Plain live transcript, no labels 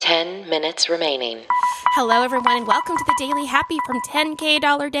10 minutes remaining. Hello, everyone, and welcome to the Daily Happy from 10K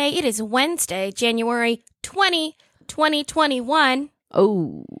Dollar Day. It is Wednesday, January 20, 2021.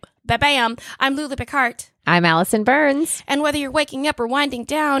 Oh. Ba-bam. I'm Lulu Picard. I'm Allison Burns. And whether you're waking up or winding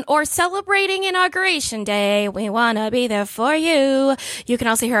down or celebrating Inauguration Day, we want to be there for you. You can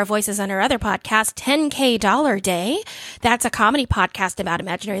also hear our voices on our other podcast, 10K Dollar Day. That's a comedy podcast about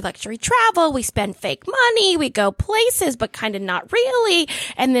imaginary luxury travel. We spend fake money. We go places, but kind of not really.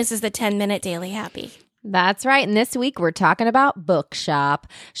 And this is the 10-minute Daily Happy. That's right. And this week we're talking about Bookshop.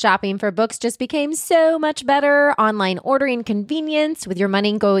 Shopping for books just became so much better. Online ordering convenience with your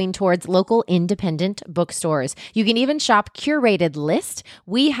money going towards local independent bookstores. You can even shop curated lists.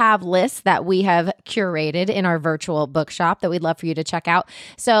 We have lists that we have curated in our virtual bookshop that we'd love for you to check out.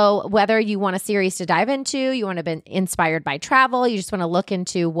 So whether you want a series to dive into, you want to be inspired by travel, you just want to look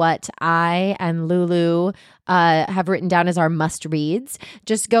into what I and Lulu have written down as our must reads,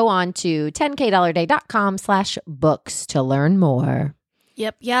 just go on to 10kdollarday.com/books to learn more.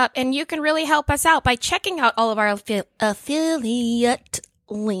 Yep. And you can really help us out by checking out all of our affiliate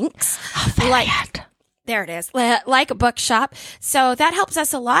links. There it is, like a Bookshop. So that helps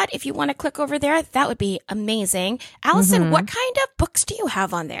us a lot. If you want to click over there, that would be amazing. Allison, what kind of books do you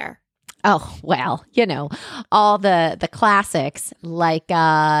have on there? Oh, well, all the classics like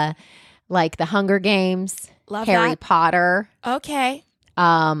The Hunger Games. Love Harry that. Potter. Okay.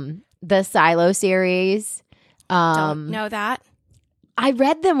 The Silo series. Don't know that. I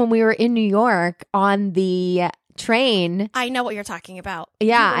read them when we were in New York on the train. I know what you're talking about.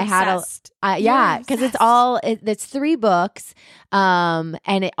 Yeah, I had because it's 3 books, and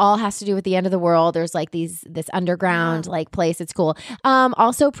it all has to do with the end of the world. There's like this underground place. It's cool.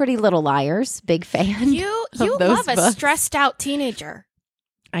 Also, Pretty Little Liars. Big fan. You love a stressed out teenager.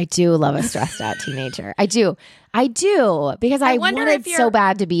 I do love a stressed out teenager. I do because I wanted so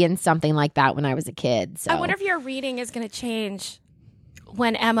bad to be in something like that when I was a kid. So I wonder if your reading is going to change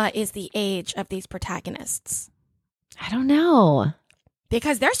when Emma is the age of these protagonists. I don't know.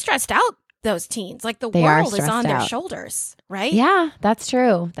 Because they're stressed out, those teens. Like the world is on their shoulders, right? Yeah, that's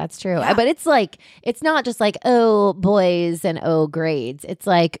true. Yeah. But it's not just like, oh, boys and oh, grades. It's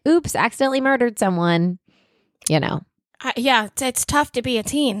like, oops, accidentally murdered someone, It's tough to be a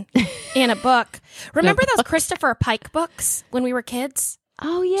teen in a book. Remember those Christopher Pike books when we were kids?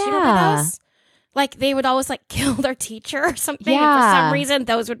 Oh, yeah. Do you remember those? Like they would always kill their teacher or something. Yeah. And for some reason,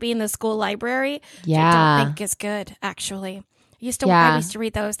 those would be in the school library. Yeah. Which I don't think is good, actually. I used to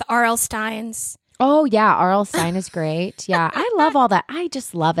read those. The R.L. Steins. Oh, yeah. R.L. Stein is great. Yeah. I love all that. I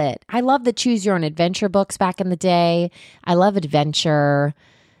just love it. I love the choose your own adventure books back in the day. I love adventure.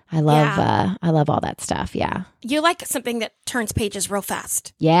 I love all that stuff. Yeah. You like something that turns pages real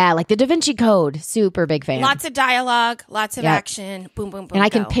fast. Yeah, like the Da Vinci Code. Super big fan. Lots of dialogue, lots of action. Boom, boom, boom. And I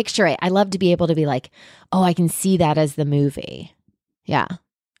can picture it. I love to be able to be like, oh, I can see that as the movie. Yeah.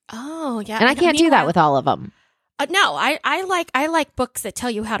 Oh, yeah. And I can't do that with all of them. No, I like books that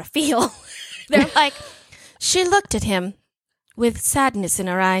tell you how to feel. They're like, she looked at him with sadness in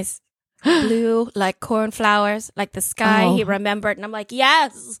her eyes. Blue like cornflowers, like the sky he remembered. And I'm like,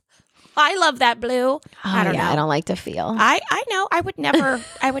 yes, I love that blue. I don't know. I don't like to feel. I know. I would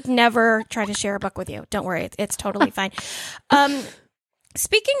never try to share a book with you. Don't worry. It's totally fine.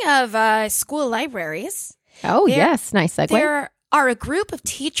 Speaking of school libraries. Oh, yes. Nice segue. There are a group of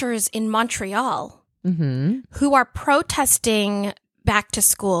teachers in Montreal who are protesting back to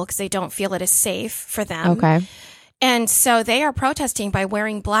school because they don't feel it is safe for them. Okay. And so they are protesting by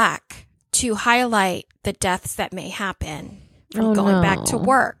wearing black to highlight the deaths that may happen from going back to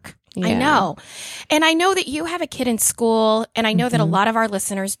work. Yeah. I know. And I know that you have a kid in school, and I know that a lot of our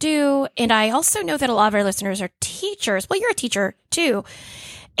listeners do. And I also know that a lot of our listeners are teachers. Well, you're a teacher too.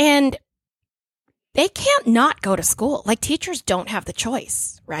 And they can't not go to school. Like teachers don't have the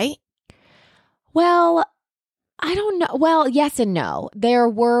choice, right? Well, I don't know. Well, yes and no.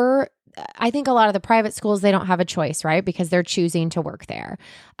 I think a lot of the private schools, they don't have a choice, right? Because they're choosing to work there.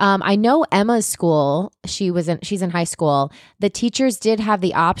 I know Emma's school, she's in high school. The teachers did have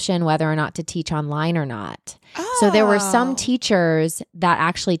the option whether or not to teach online or not. Oh. So there were some teachers that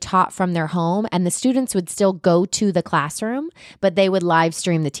actually taught from their home, and the students would still go to the classroom, but they would live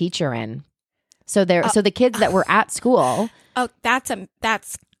stream the teacher in. So so the kids that were at school. Oh, that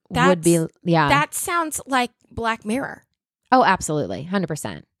sounds like Black Mirror. Oh, absolutely.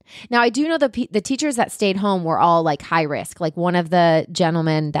 100%. Now, I do know the teachers that stayed home were all like high risk. Like one of the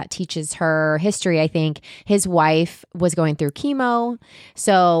gentlemen that teaches her history, I think his wife was going through chemo.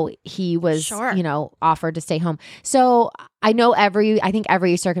 So he was, offered to stay home. So I know I think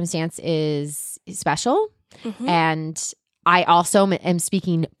every circumstance is special. Mm-hmm. And I also am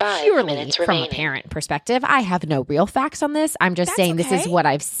speaking 5 purely minutes from remaining. a parent perspective. I have no real facts on this. I'm just That's saying this is okay. what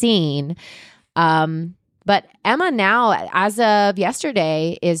I've seen. But Emma now, as of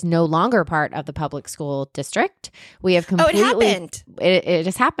yesterday, is no longer part of the public school district. We have completely. Oh, it happened. It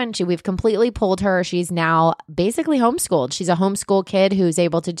just happened. We've completely pulled her. She's now basically homeschooled. She's a homeschool kid who's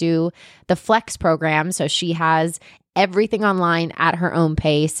able to do the Flex program. So she has everything online at her own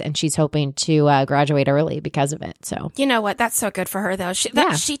pace, and she's hoping to graduate early because of it. So You know what? That's so good for her, though. She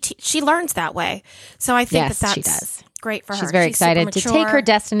Yeah. she learns that way. So I think yes, that's she does. great for her. She's very excited to take her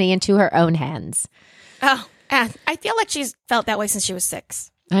destiny into her own hands. Oh, and I feel like she's felt that way since she was 6.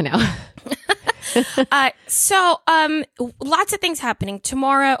 I know. So lots of things happening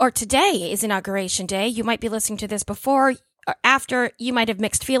tomorrow, or today is Inauguration Day. You might be listening to this before or after. You might have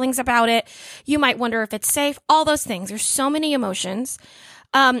mixed feelings about it. You might wonder if it's safe. All those things. There's so many emotions.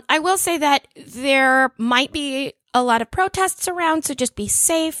 I will say that there might be a lot of protests around, so just be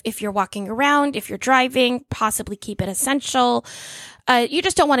safe if you're walking around, if you're driving, possibly keep it essential. You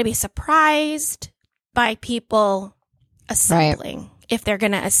just don't want to be surprised by people assembling if they're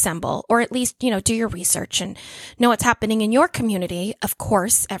going to assemble, or at least, do your research and know what's happening in your community. Of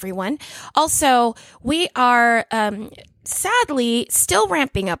course, everyone. Also, we are sadly still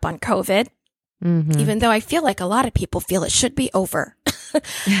ramping up on COVID, even though I feel like a lot of people feel it should be over.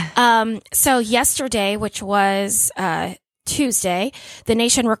 So yesterday, which was Tuesday, the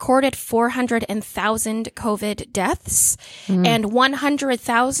nation recorded 400,000 COVID deaths, and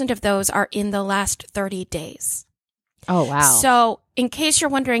 100,000 of those are in the last 30 days. Oh, wow. So in case you're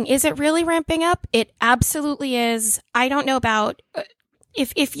wondering, is it really ramping up? It absolutely is. I don't know about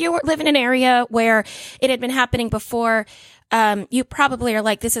if you live in an area where it had been happening before, you probably are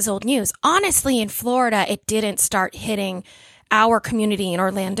like, this is old news. Honestly, in Florida, it didn't start hitting our community in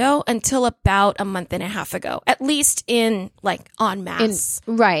Orlando until about a month and a half ago, at least in en masse.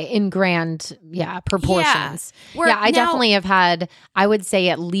 In grand, proportions. Yeah, I definitely have had, I would say,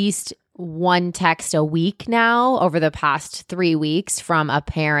 at least one text a week now over the past 3 weeks from a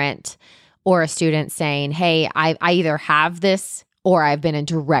parent or a student saying, hey, I either have this or I've been in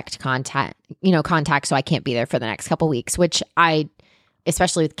direct contact, so I can't be there for the next couple weeks, which I,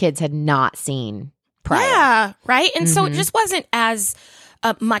 especially with kids, had not seen prior. Yeah, right? And so it just wasn't as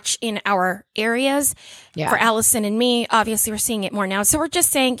much in our areas. Yeah. For Allison and me, obviously we're seeing it more now. So we're just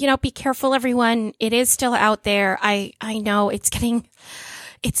saying, be careful, everyone. It is still out there. I know it's getting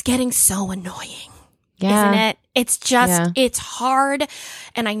so annoying. Isn't it? It's just, it's hard.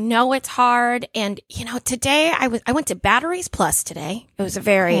 And I know it's hard. And, today I went to Batteries Plus today. It was a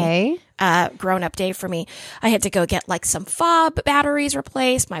very grown up day for me. I had to go get some fob batteries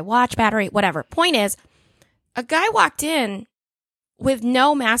replaced, my watch battery, whatever. Point is, a guy walked in with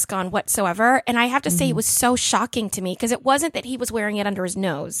no mask on whatsoever. And I have to say, it was so shocking to me because it wasn't that he was wearing it under his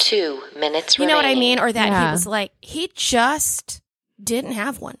nose. 2 minutes You know what I remaining. mean? Or that he was he just didn't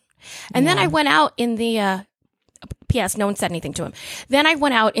have one. And then I went out in the, P.S. no one said anything to him. Then I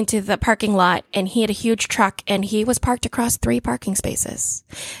went out into the parking lot and he had a huge truck and he was parked across 3 parking spaces.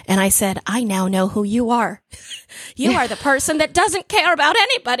 And I said, I now know who you are. You are the person that doesn't care about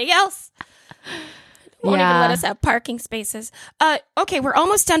anybody else. Won't even let us have parking spaces. Okay, we're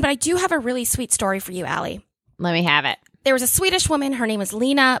almost done, but I do have a really sweet story for you, Allie. Let me have it. There was a Swedish woman. Her name was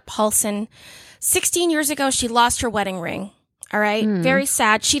Lena Paulsen. 16 years ago, she lost her wedding ring. All right. Very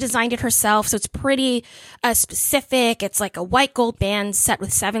sad. She designed it herself. So it's pretty specific. It's like a white gold band set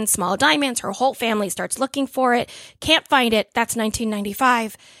with 7 small diamonds. Her whole family starts looking for it. Can't find it. That's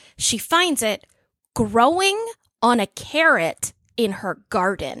 1995. She finds it growing on a carrot in her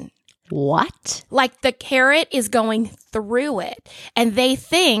garden. What? The carrot is going through it. And they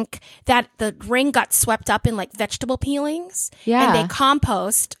think that the ring got swept up in vegetable peelings. Yeah. And they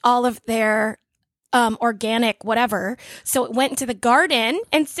compost all of their organic whatever. So it went into the garden,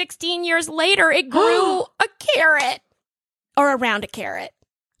 and 16 years later, it grew a carrot or around a carrot.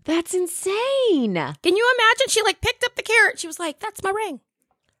 That's insane. Can you imagine? She picked up the carrot. She was like, that's my ring.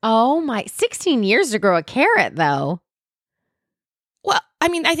 Oh my, 16 years to grow a carrot though. Well, I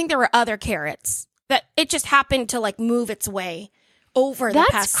mean, I think there were other carrots that it just happened to like move its way over the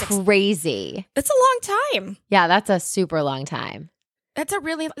past That's crazy. It's a long time. Yeah, that's a super long time. That's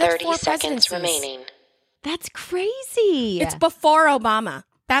 30 seconds remaining. That's crazy. It's before Obama.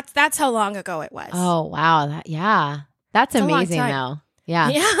 That's how long ago it was. Oh, wow. That's It's a long amazing time. though. Yeah.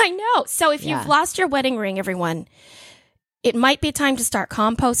 Yeah, I know. So if you've lost your wedding ring, everyone, it might be time to start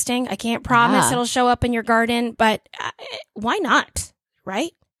composting. I can't promise it'll show up in your garden, but why not?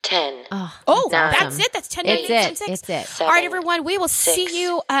 Right? 10. Oh, Nine, that's it. That's 10, 9, 8, 7, 6. It's it. Seven, All right, everyone. We will see six,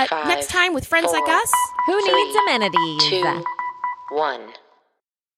 you five, next time with friends like four, us. Who needs 3, amenities? 2, 1.